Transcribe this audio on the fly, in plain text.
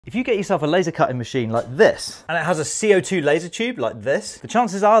If you get yourself a laser cutting machine like this, and it has a CO2 laser tube like this, the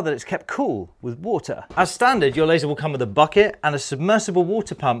chances are that it's kept cool with water. As standard, your laser will come with a bucket and a submersible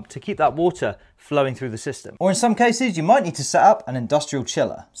water pump to keep that water flowing through the system. Or in some cases, you might need to set up an industrial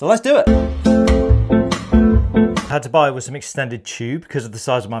chiller. So let's do it. I had to buy with some extended tube because of the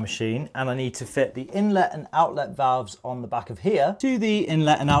size of my machine, and I need to fit the inlet and outlet valves on the back of here to the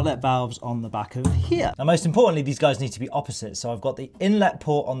inlet and outlet valves on the back of here. Now, most importantly, these guys need to be opposite. So I've got the inlet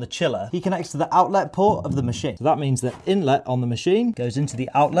port on the chiller. He connects to the outlet port of the machine. So that means that inlet on the machine goes into the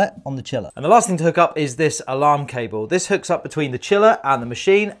outlet on the chiller. And the last thing to hook up is this alarm cable. This hooks up between the chiller and the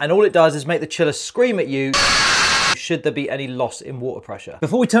machine, and all it does is make the chiller scream at you should there be any loss in water pressure.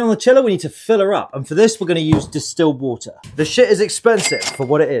 Before we turn on the chiller, we need to fill her up. And for this, we're gonna use distilled water. The shit is expensive for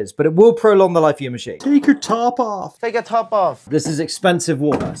what it is, but it will prolong the life of your machine. Take your top off. Take your top off. This is expensive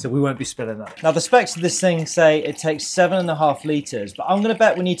water, so we won't be spilling that. Now, the specs of this thing say it takes 7.5 litres, but I'm gonna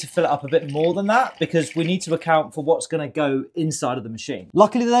bet we need to fill it up a bit more than that because we need to account for what's gonna go inside of the machine.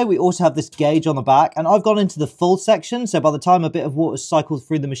 Luckily though, we also have this gauge on the back, and I've gone into the full section, so by the time a bit of water cycles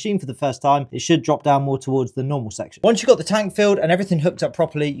through the machine for the first time, it should drop down more towards the normal section. Once you've got the tank filled and everything hooked up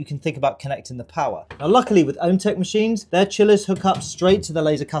properly, you can think about connecting the power. Now, luckily with Ohmtech machines, their chillers hook up straight to the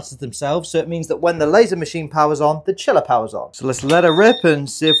laser cutters themselves, so it means that when the laser machine powers on, the chiller powers on. So let's let her rip and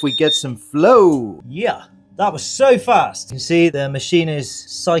see if we get some flow. Yeah. That was so fast. You can see the machine is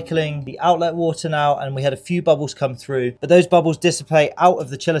cycling the outlet water now, and we had a few bubbles come through, but those bubbles dissipate out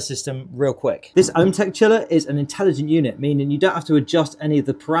of the chiller system real quick. This Ohmtech chiller is an intelligent unit, meaning you don't have to adjust any of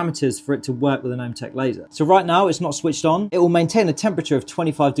the parameters for it to work with an Ohmtech laser. So right now it's not switched on. It will maintain a temperature of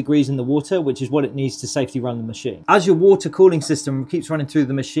 25 degrees in the water, which is what it needs to safely run the machine. As your water cooling system keeps running through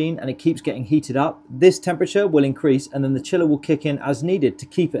the machine and it keeps getting heated up, this temperature will increase, and then the chiller will kick in as needed to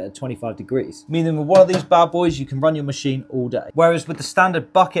keep it at 25 degrees. Meaning with one of these bad boys, you can run your machine all day. Whereas with the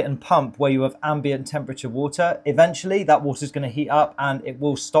standard bucket and pump where you have ambient temperature water, eventually that water is going to heat up and it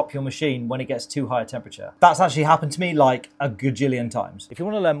will stop your machine when it gets too high a temperature. That's actually happened to me like a gajillion times. If you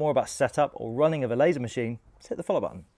want to learn more about setup or running of a laser machine, just hit the follow button.